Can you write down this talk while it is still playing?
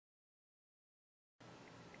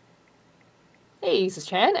Hey, this is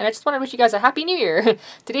Chan, and I just wanted to wish you guys a Happy New Year!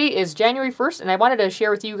 Today is January 1st, and I wanted to share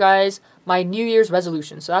with you guys my New Year's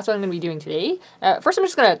resolution. So that's what I'm going to be doing today. First, I'm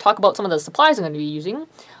just going to talk about some of the supplies I'm going to be using.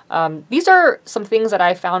 These are some things that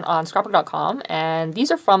I found on scrapbook.com, and these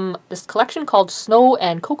are from this collection called Snow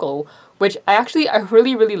and Cocoa, which I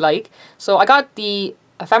really like. So I got the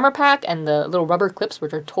ephemera pack and the little rubber clips,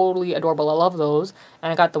 which are totally adorable. I love those.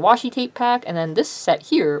 And I got the washi tape pack, and then this set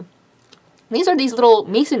here. These are these little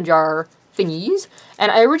mason jar thingies, and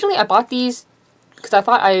I bought these because I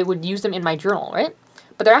thought I would use them in my journal, right?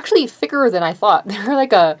 But they're actually thicker than I thought. They're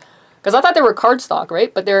like because I thought they were cardstock,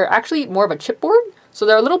 right? But they're actually more of a chipboard, so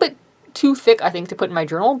they're a little bit too thick, I think, to put in my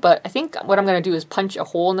journal. But I think what I'm going to do is punch a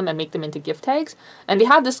hole in them and make them into gift tags. And they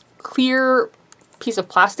have this clear piece of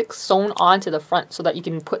plastic sewn onto the front so that you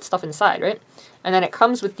can put stuff inside, right? And then it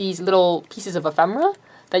comes with these little pieces of ephemera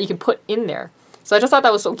that you can put in there. So I just thought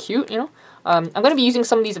that was so cute, you know? I'm going to be using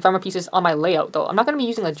some of these ephemera pieces on my layout, though. I'm not going to be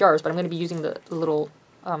using the jars, but I'm going to be using the little,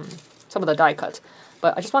 some of the die cuts.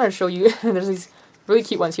 But I just wanted to show you, there's these really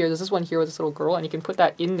cute ones here. There's this one here with this little girl, and you can put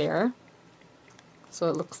that in there. So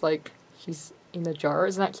it looks like she's in the jar.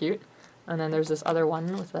 Isn't that cute? And then there's this other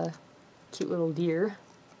one with a cute little deer.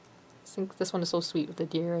 I think this one is so sweet with the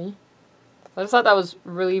deer, eh? I just thought that was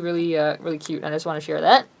really cute, and I just want to share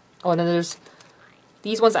that. Oh, and then there's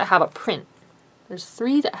these ones that have a print. There's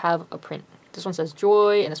 3 that have a print. This one says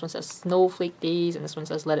Joy, and this one says Snowflake Days, and this one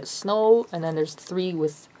says Let It Snow, and then there's 3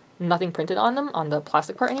 with nothing printed on them, on the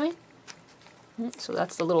plastic part anyway. So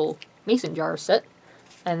that's the little mason jar set.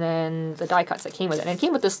 And then the die cuts that came with it. And it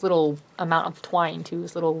came with this little amount of twine too,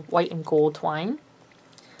 this little white and gold twine.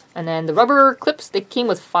 And then the rubber clips, they came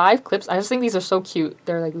with 5 clips. I just think these are so cute.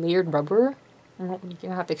 They're like layered rubber. You're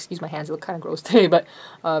gonna have to excuse my hands, they look kind of gross today, but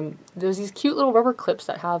there's these cute little rubber clips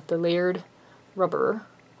that have the layered rubber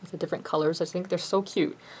with the different colors. I think they're so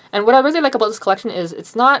cute. And what I really like about this collection is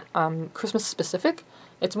it's not Christmas specific.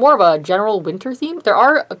 It's more of a general winter theme. There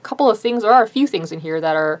are a few things in here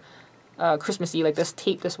that are Christmassy, like this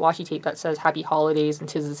tape, this washi tape that says Happy Holidays and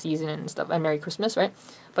 'Tis the Season and stuff, and Merry Christmas, right?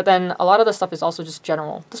 But then a lot of the stuff is also just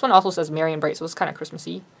general. This one also says Merry and Bright, so it's kind of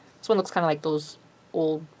Christmassy. This one looks kind of like those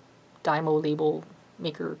old Dymo label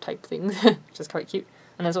maker type things, which is quite cute.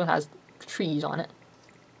 And this one has trees on it.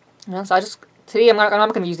 So today I'm not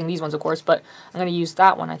going to be using these ones, of course, but I'm going to use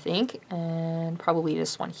that one, I think, and probably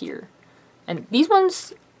this one here. And these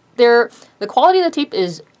ones, the quality of the tape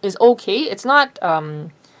is okay. It's not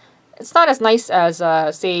as nice as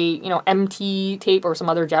say, you know, MT tape or some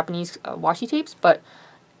other Japanese washi tapes, but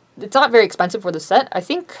it's not very expensive for the set. I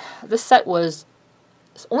think this set was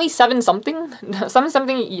only $7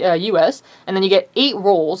 something US, and then you get 8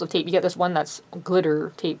 rolls of tape. You get this one that's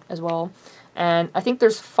glitter tape as well. And I think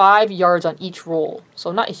there's 5 yards on each roll.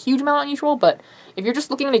 So not a huge amount on each roll, but if you're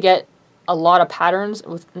just looking to get a lot of patterns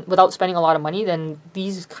without spending a lot of money, then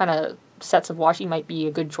these kind of sets of washi might be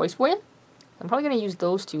a good choice for you. I'm probably going to use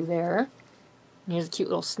those 2 there. And here's a cute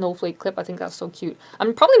little snowflake clip. I think that's so cute.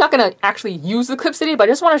 I'm probably not going to actually use the clips today, but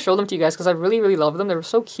I just want to show them to you guys because I really love them. They're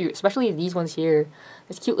so cute, especially these ones here.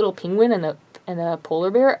 This cute little penguin and a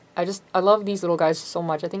polar bear. I love these little guys so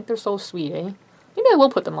much. I think they're so sweet, eh? Maybe I will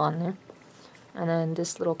put them on there. And then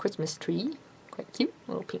this little Christmas tree. Quite cute.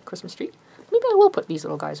 Little pink Christmas tree. Maybe I will put these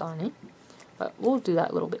little guys on, eh? But we'll do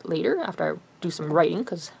that a little bit later after I do some writing,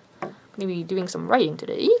 because I'm going to be doing some writing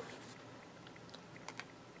today.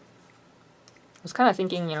 I was kind of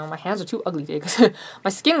thinking, you know, my hands are too ugly today because my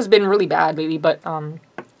skin has been really bad lately, but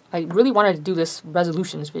I really wanted to do this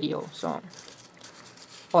resolutions video, so...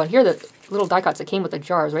 Oh, and here are the little die cuts that came with the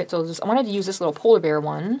jars, right? So I wanted to use this little polar bear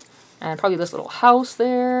one, and probably this little house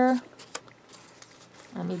there.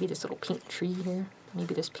 And maybe this little pink tree here.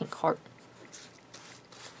 Maybe this pink heart.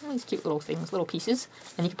 All these cute little things, little pieces.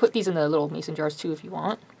 And you can put these in the little mason jars too if you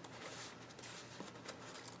want.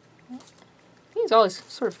 These all this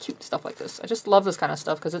sort of cute stuff like this. I just love this kind of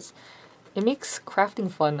stuff because it makes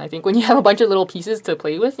crafting fun, I think, when you have a bunch of little pieces to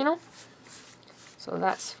play with, you know? So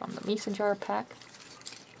that's from the mason jar pack.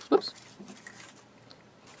 Oops.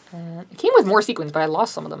 And it came with more sequins, but I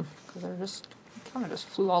lost some of them because they kind of just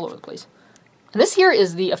flew all over the place. And this here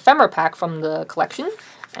is the ephemera pack from the collection,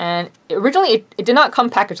 and originally it did not come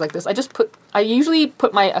packaged like this. I usually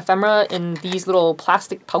put my ephemera in these little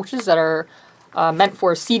plastic pouches that are meant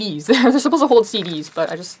for CDs. They're supposed to hold CDs, but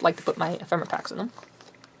I just like to put my ephemera packs in them.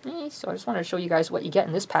 Okay, so I just wanted to show you guys what you get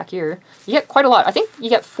in this pack here. You get quite a lot. I think you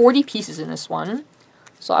get 40 pieces in this one.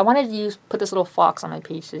 So I wanted to put this little fox on my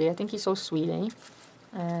page today. I think he's so sweet, eh?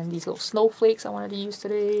 And these little snowflakes I wanted to use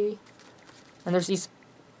today. And there's these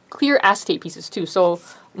clear acetate pieces too. So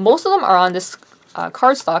most of them are on this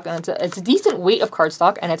cardstock, and it's a decent weight of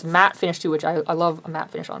cardstock, and it's matte finish too, which I love a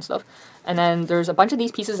matte finish on stuff. And then there's a bunch of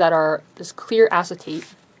these pieces that are this clear acetate,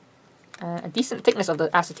 a decent thickness of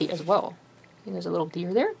the acetate as well. And there's a little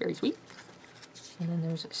deer there, very sweet. And then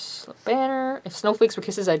there's this banner. If snowflakes were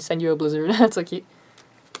kisses, I'd send you a blizzard. That's so cute.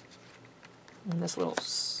 And this little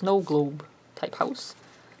snow globe type house.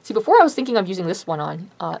 See, before I was thinking of using this one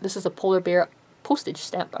on, this is a polar bear postage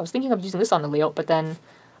stamp. I was thinking of using this on the layout, but then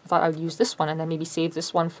I thought I would use this one and then maybe save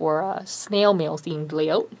this one for a snail mail themed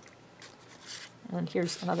layout. And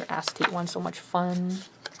here's another acetate one, so much fun.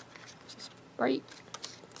 This is bright.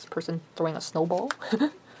 This person throwing a snowball.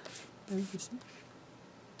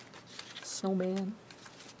 Snowman.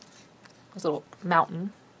 This little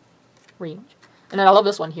mountain range. And then I love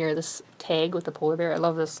this one here, this tag with the polar bear. I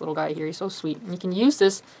love this little guy here. He's so sweet. And you can use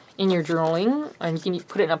this in your journaling, and you can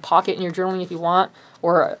put it in a pocket in your journaling if you want,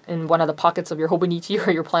 or in one of the pockets of your Hobonichi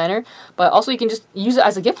or your planner. But also you can just use it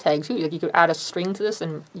as a gift tag too. Like you could add a string to this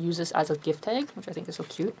and use this as a gift tag, which I think is so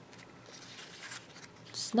cute.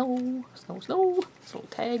 Snow, snow, snow. This little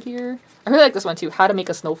tag here. I really like this one too, how to make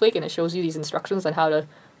a snowflake, and it shows you these instructions on how to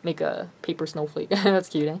make a paper snowflake. That's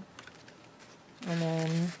cute, eh? And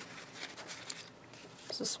then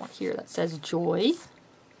there's this one here that says joy.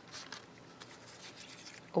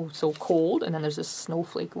 Oh, so cold. And then there's this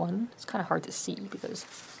snowflake one. It's kind of hard to see because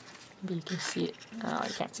maybe you can see it. Oh,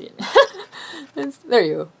 you can't see it. There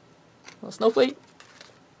you go. Little snowflake.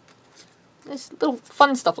 There's little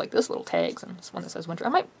fun stuff like this, little tags, and this one that says winter.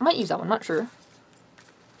 I might use that one, not sure.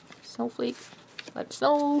 Snowflake. Let it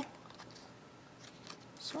snow.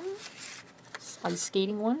 This one. This ice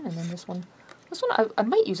skating one, and then this one. This one, I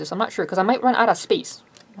might use this, I'm not sure, because I might run out of space.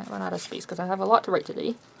 I might run out of space, because I have a lot to write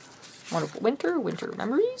today. Wonderful winter, winter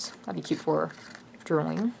memories. That'd be cute for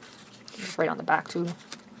journaling. Just right on the back, too.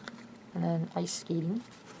 And then ice skating.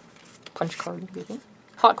 Punch card, everything.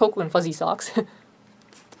 Hot cocoa and fuzzy socks.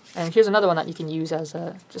 And here's another one that you can use as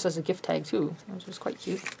a, just as a gift tag, too. Which is quite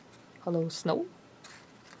cute. Hello, snow.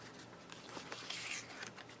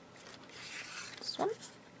 This one.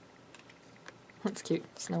 That's cute.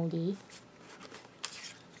 Snow day.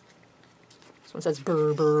 This one says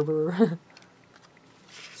burr, burr, burr.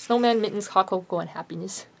 Snowman, mittens, hot cocoa, and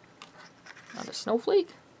happiness. Another snowflake.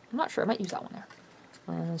 I'm not sure. I might use that one there.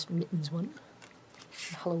 This mittens one.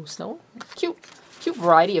 Hello, snow. Cute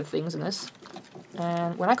variety of things in this.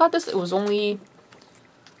 And when I got this, it was less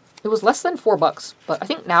than $4, but I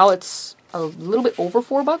think now it's a little bit over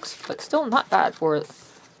 $4, but still not bad for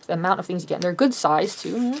the amount of things you get. And they're good size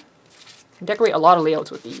too. You can decorate a lot of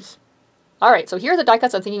layouts with these. Alright, so here are the die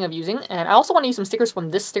cuts I'm thinking of using, and I also want to use some stickers from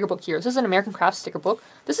this sticker book here. This is an American Crafts sticker book.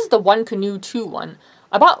 This is the One Canoe 2 one.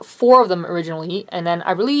 I bought 4 of them originally, and then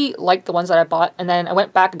I really liked the ones that I bought, and then I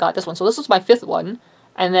went back and got this one. So this was my 5th one,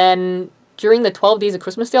 and then during the 12 Days of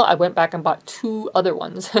Christmas sale, I went back and bought 2 other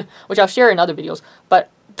ones, which I'll share in other videos. But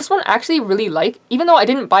this one I actually really like, even though I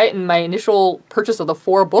didn't buy it in my initial purchase of the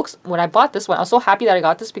 4 books. When I bought this one, I was so happy that I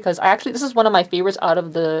got this because this is one of my favorites out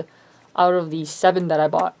of the 7 that I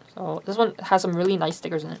bought. So this one has some really nice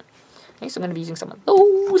stickers in it. Okay, so I'm going to be using some of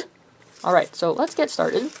those. Alright, so let's get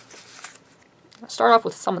started. I'll start off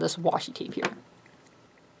with some of this washi tape here.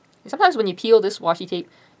 Sometimes when you peel this washi tape,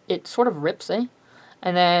 it sort of rips, eh?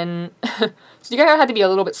 And then, so you gotta have to be a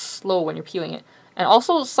little bit slow when you're peeling it. And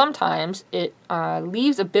also sometimes it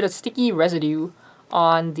leaves a bit of sticky residue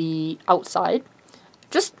on the outside.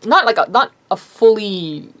 Just not a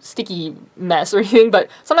fully sticky mess or anything, but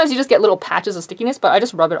sometimes you just get little patches of stickiness, but I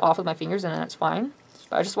just rub it off with my fingers and then it's fine.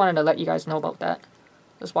 But I just wanted to let you guys know about that.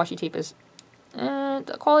 This washi tape is,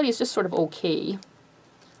 the quality is just sort of okay.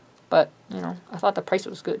 But, you know, I thought the price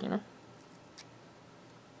was good, you know.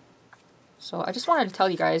 So I just wanted to tell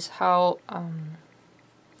you guys how,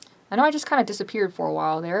 I know I just kind of disappeared for a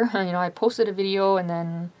while there. You know, I posted a video and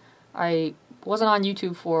then I wasn't on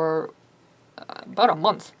YouTube for about a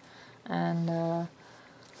month. And I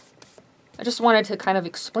just wanted to kind of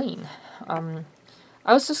explain.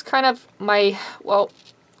 I was just kind of, my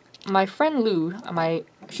friend Lou,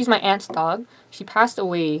 she's my aunt's dog. She passed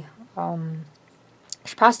away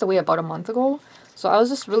about a month ago. So I was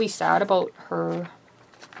just really sad about her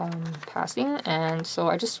passing, and so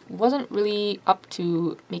I just wasn't really up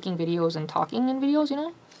to making videos and talking in videos, you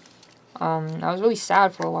know. I was really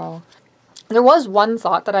sad for a while. There was one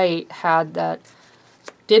thought that I had that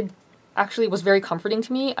was very comforting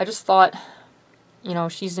to me. I just thought, you know,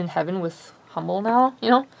 she's in heaven with Humble now, you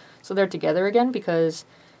know, so they're together again because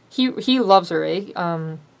he loves her,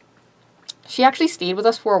 eh? She actually stayed with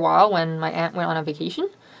us for a while when my aunt went on a vacation,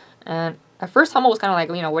 and at first Humble was kind of like,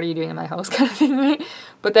 you know, what are you doing in my house kind of thing, right?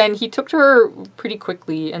 But then he took to her pretty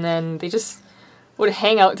quickly, and then they just, would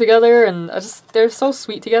hang out together, and they're so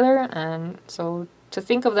sweet together, and so to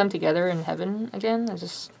think of them together in heaven again,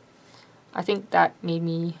 I think that made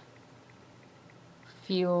me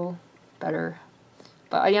feel better.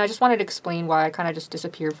 But I just wanted to explain why I kind of just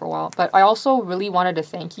disappeared for a while. But I also really wanted to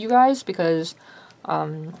thank you guys because a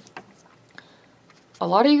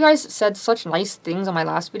lot of you guys said such nice things on my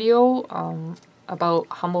last video about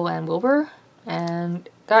Humble and Wilbur, and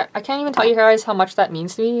that I can't even tell you guys how much that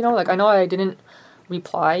means to me. You know, like I know I didn't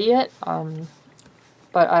reply yet,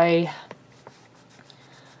 but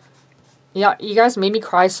yeah, you guys made me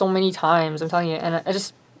cry so many times. I'm telling you, and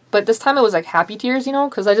but this time it was like happy tears, you know,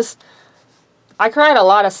 because I cried a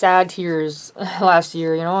lot of sad tears last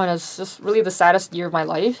year, you know, and it's just really the saddest year of my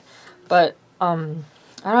life. But I don't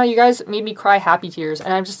know, you guys made me cry happy tears,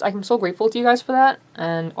 and I'm so grateful to you guys for that.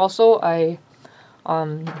 And also I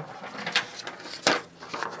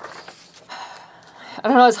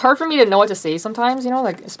don't know, it's hard for me to know what to say sometimes, you know,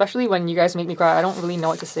 like especially when you guys make me cry, I don't really know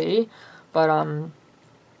what to say. But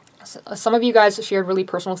some of you guys shared really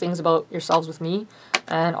personal things about yourselves with me,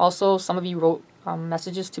 and also some of you wrote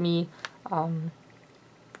messages to me,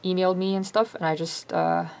 emailed me and stuff, and I just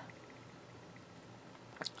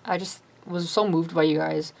was so moved by you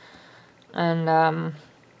guys. And I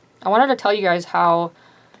wanted to tell you guys how,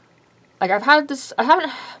 like, I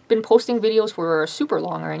haven't been posting videos for super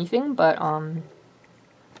long or anything, but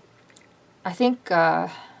I think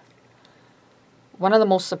one of the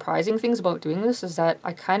most surprising things about doing this is that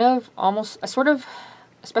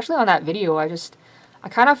especially on that video, I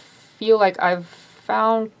kind of feel like I've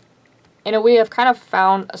kind of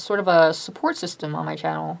found a sort of a support system on my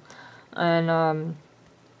channel. And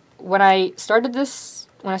when I started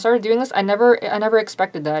doing this, I never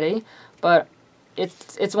expected that, eh? But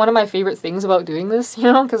it's one of my favorite things about doing this, you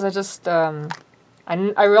know, because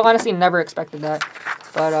I real honestly never expected that.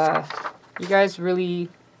 But you guys really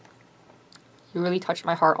touched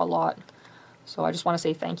my heart a lot. So I just want to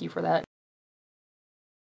say thank you for that.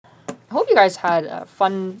 I hope you guys had a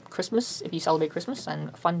fun Christmas, if you celebrate Christmas, and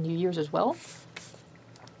a fun New Year's as well.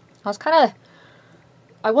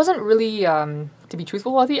 I wasn't really, to be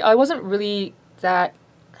truthful with you, I didn't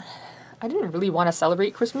really want to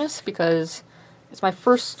celebrate Christmas because it's my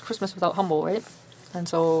first Christmas without Humble, right? And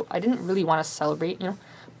so I didn't really want to celebrate, you know.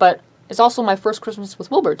 But it's also my first Christmas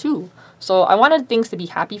with Wilbur, too. So I wanted things to be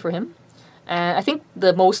happy for him. And I think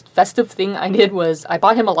the most festive thing I did was I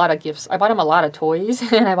bought him a lot of gifts. I bought him a lot of toys,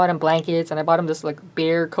 and I bought him blankets, and I bought him this, like,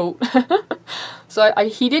 bear coat. So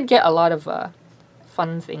he did get a lot of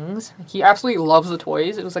fun things. He absolutely loves the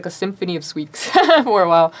toys. It was like a symphony of squeaks for a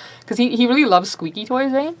while. Because he really loves squeaky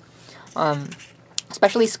toys, eh?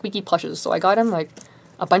 Especially squeaky plushes. So I got him, like,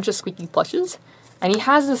 a bunch of squeaky plushes. And he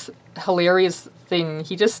has this hilarious thing.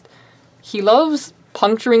 He loves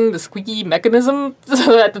puncturing the squeaky mechanism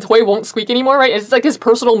so that the toy won't squeak anymore, right? It's like his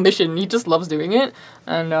personal mission. He just loves doing it.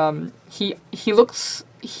 And so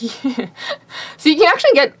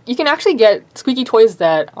you can actually get squeaky toys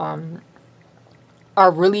that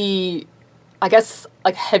are really, I guess,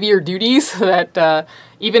 like heavier duties, so that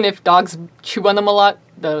even if dogs chew on them a lot,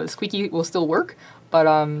 the squeaky will still work. But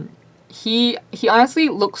he honestly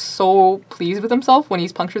looks so pleased with himself when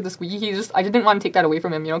he's punctured the squeaky. I didn't want to take that away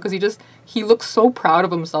from him, you know, because he looks so proud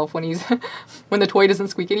of himself when when the toy doesn't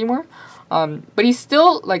squeak anymore. But he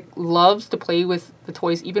still, like, loves to play with the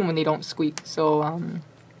toys even when they don't squeak. So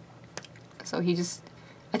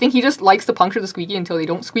I think he just likes to puncture the squeaky until they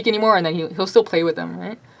don't squeak anymore, and then he'll still play with them,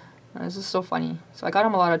 right? This is so funny. So I got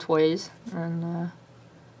him a lot of toys and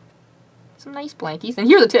some nice blankies. And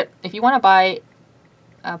here's a tip: if you want to buy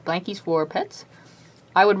blankies for pets,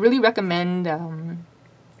 I would really recommend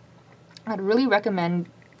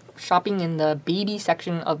shopping in the baby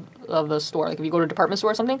section of the store. Like if you go to a department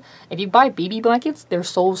store or something, if you buy baby blankets, they're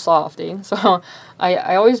so soft, eh? So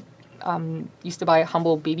I always used to buy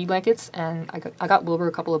Humble baby blankets, and I got Wilbur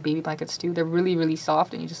a couple of baby blankets too. They're really, really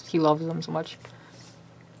soft, and he loves them so much.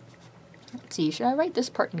 Let's see, should I write this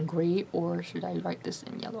part in gray or should I write this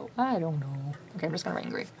in yellow? I don't know. Okay, I'm just gonna write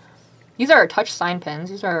in gray. These are touch sign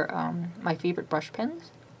pens. These are my favorite brush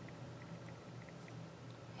pens.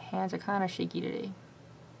 Hands are kind of shaky today.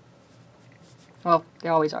 Well, they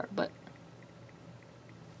always are, but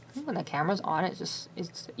I think when the camera's on, it's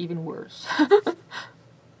even worse.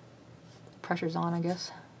 Pressure's on, I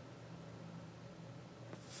guess.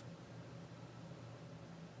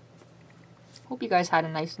 Hope you guys had a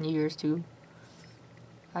nice New Year's too.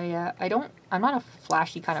 I'm not a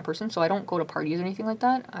flashy kind of person, so I don't go to parties or anything like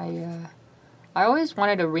that. I always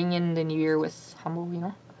wanted to ring in the New Year with Humble, you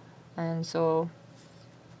know, and so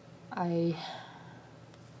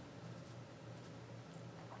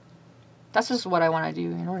that's just what I want to do, you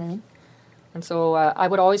know what I mean? And so I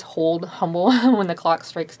would always hold Humble when the clock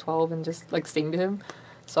strikes 12 and just like sing to him.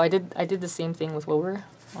 So I did the same thing with Wilbur.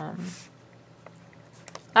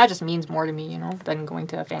 That just means more to me, you know, than going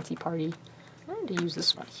to a fancy party. I'm going to use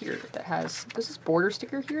this one here that has this border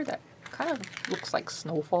sticker here that kind of looks like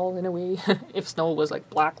snowfall in a way. If snow was like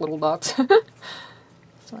black little dots. So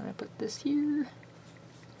I'm going to put this here.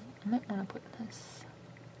 I might want to put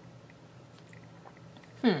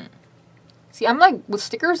this. See, I'm like, with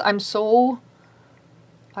stickers, I'm so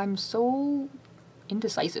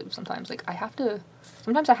indecisive sometimes. Like,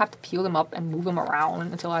 sometimes I have to peel them up and move them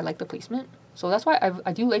around until I like the placement. So that's why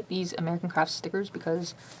I do like these American Crafts stickers,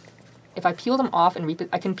 because if I peel them off and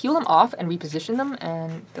I can peel them off and reposition them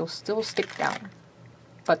and they'll still stick down.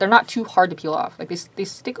 But they're not too hard to peel off. Like, they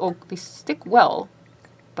stick well,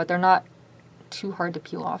 but they're not too hard to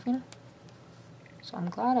peel off, you know? So I'm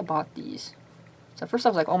glad I bought these. So at first I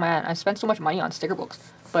was like, oh man, I spent so much money on sticker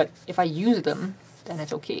books. But if I use them, then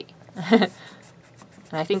it's okay. And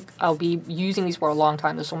I think I'll be using these for a long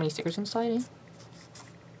time. There's so many stickers inside, eh?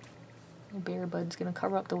 The bear bud's gonna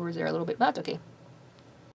cover up the words there a little bit, but that's okay.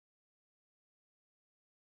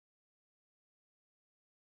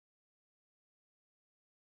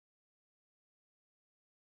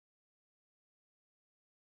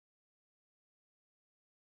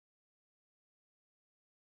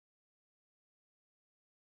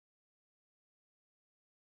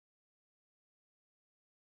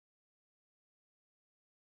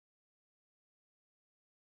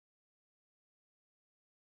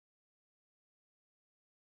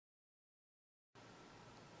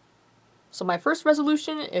 So my first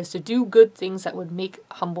resolution is to do good things that would make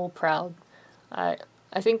Humble proud. I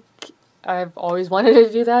think I've always wanted to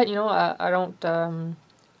do that, you know. I don't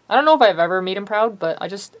know if I've ever made him proud, but I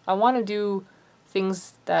want to do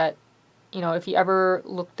things that, you know, if he ever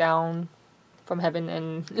looked down from heaven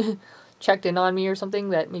and checked in on me or something,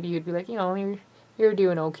 that maybe he'd be like, you know, you're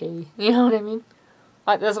doing okay. You know what I mean?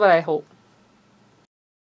 That's what I hope.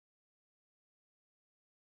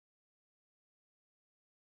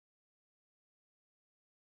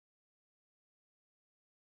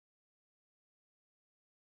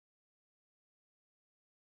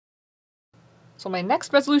 So my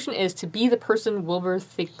next resolution is to be the person Wilbur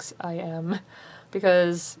thinks I am.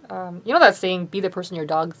 Because, you know that saying, be the person your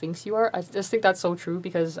dog thinks you are? I just think that's so true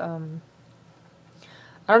because, I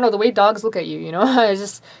don't know, the way dogs look at you, you know?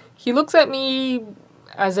 He looks at me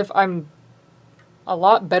as if I'm a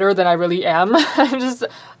lot better than I really am.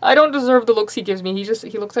 I don't deserve the looks he gives me.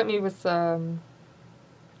 He looks at me with, just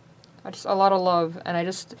a lot of love. And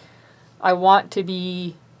I want to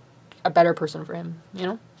be a better person for him, you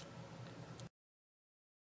know?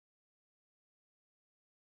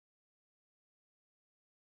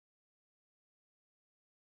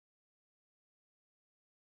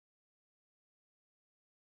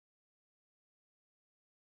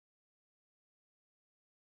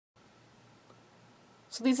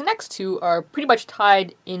 So these next two are pretty much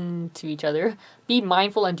tied into each other. Be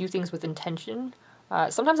mindful and do things with intention.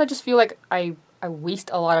 Sometimes I just feel like I waste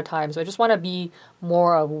a lot of time, so I just want to be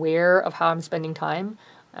more aware of how I'm spending time,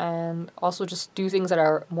 and also just do things that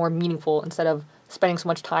are more meaningful instead of spending so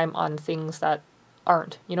much time on things that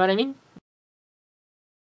aren't. You know what I mean?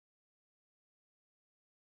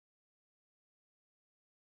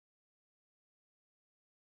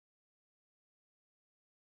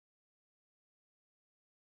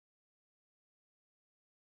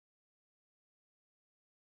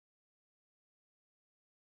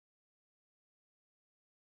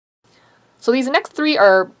 So these next three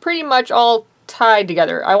are pretty much all tied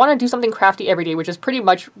together. I want to do something crafty every day, which is pretty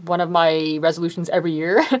much one of my resolutions every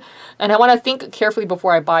year. And I want to think carefully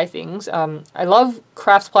before I buy things. I love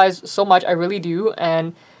craft supplies so much, I really do.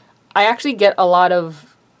 And I actually get a lot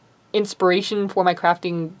of inspiration for my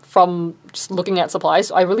crafting from just looking at supplies.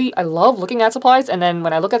 So I love looking at supplies, and then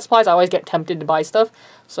when I look at supplies, I always get tempted to buy stuff.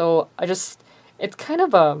 So it's kind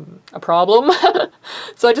of a problem.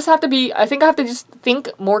 So I think I have to just think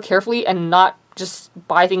more carefully and not just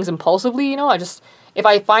buy things impulsively, you know? If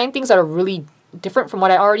I find things that are really different from what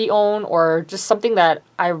I already own, or just something that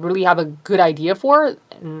I really have a good idea for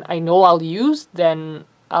and I know I'll use, then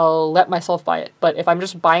I'll let myself buy it. But if I'm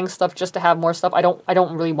just buying stuff just to have more stuff, I don't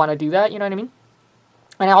really want to do that, you know what I mean?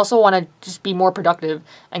 And I also want to just be more productive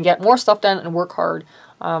and get more stuff done and work hard.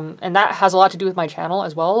 And that has a lot to do with my channel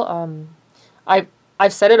as well.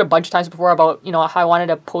 I've said it a bunch of times before about, you know, how I wanted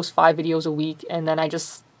to post 5 videos a week, and then I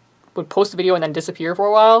just would post a video and then disappear for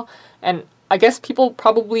a while. And I guess people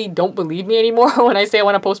probably don't believe me anymore when I say I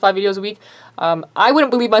want to post 5 videos a week. I wouldn't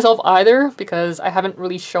believe myself either, because I haven't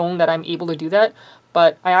really shown that I'm able to do that.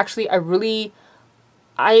 but I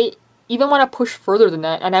even want to push further than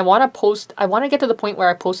that, and I want to get to the point where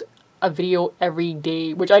I post a video every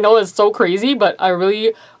day, which I know is so crazy, but I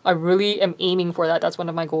really am aiming for that. That's one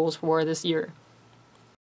of my goals for this year.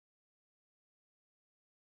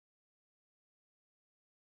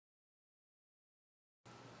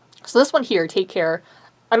 So this one here, take care.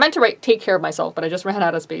 I meant to write take care of myself, but I just ran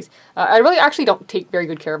out of space. I really actually don't take very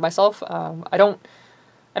good care of myself. I don't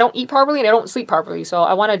eat properly and I don't sleep properly, so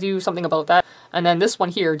I want to do something about that. And then this one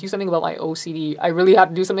here, do something about my OCD. I really have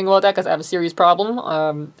to do something about that because I have a serious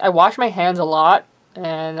problem. I wash my hands a lot,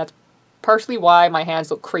 and that's partially why my hands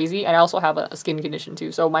look crazy, and I also have a skin condition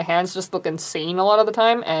too. So my hands just look insane a lot of the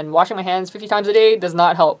time, and washing my hands 50 times a day does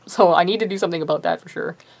not help. So I need to do something about that for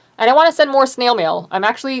sure. And I want to send more snail mail. I'm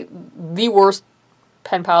actually the worst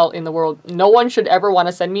pen pal in the world. No one should ever want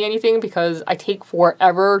to send me anything because I take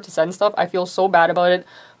forever to send stuff. I feel so bad about it,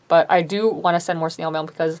 but I do want to send more snail mail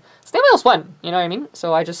because snail mail is fun, you know what I mean?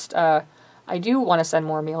 So I just, I do want to send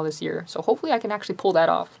more mail this year. So hopefully I can actually pull that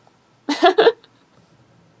off.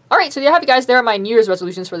 Alright, so there you have you guys. There are my New Year's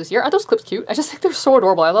resolutions for this year. Aren't those clips cute? I just think they're so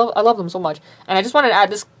adorable. I love them so much. And I just wanted to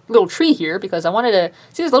add this little tree here because I wanted to,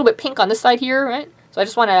 see there's a little bit pink on this side here, right? So I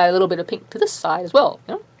just want to add a little bit of pink to this side as well,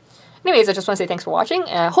 you know? Anyways, I just want to say thanks for watching.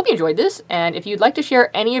 I hope you enjoyed this, and if you'd like to share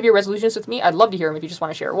any of your resolutions with me, I'd love to hear them. If you just want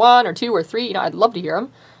to share 1 or 2 or 3, you know, I'd love to hear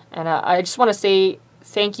them. And I just want to say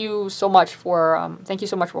thank you so much for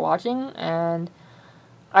watching, and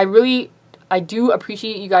I do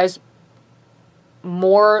appreciate you guys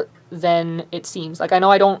more than it seems. Like I know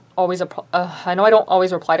I don't always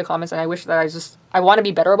reply to comments, and I wish that I want to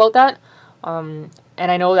be better about that. And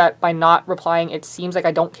I know that by not replying, it seems like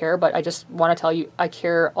I don't care, but I just want to tell you I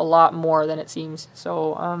care a lot more than it seems.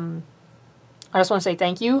 So, I just want to say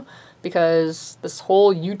thank you, because this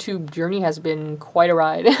whole YouTube journey has been quite a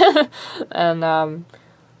ride. And,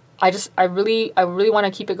 I really want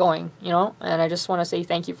to keep it going, you know? And I just want to say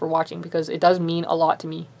thank you for watching, because it does mean a lot to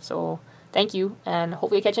me. So, thank you, and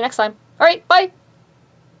hopefully I catch you next time. Alright, bye!